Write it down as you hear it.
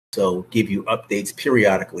So give you updates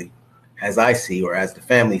periodically as I see or as the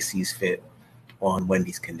family sees fit on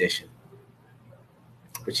Wendy's condition.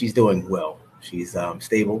 But she's doing well. She's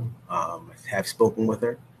stable. Have spoken with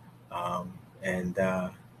her. And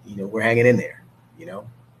we're hanging in there.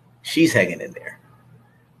 She's hanging in there.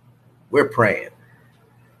 We're praying.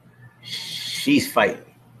 She's fighting.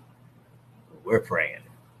 We're praying.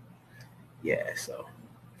 Yeah, so,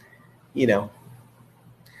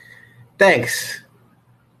 thanks.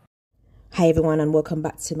 Hi everyone, and welcome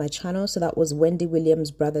back to my channel. So that was Wendy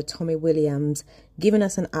Williams' brother Tommy Williams giving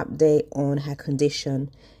us an update on her condition,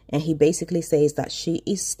 and he basically says that she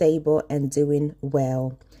is stable and doing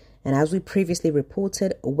well. And as we previously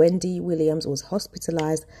reported, Wendy Williams was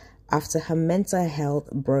hospitalized after her mental health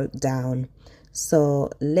broke down. So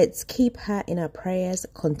let's keep her in our prayers,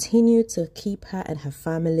 continue to keep her and her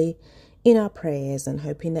family in our prayers, and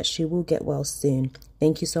hoping that she will get well soon.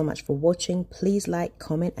 Thank you so much for watching. Please like,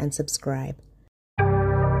 comment and subscribe.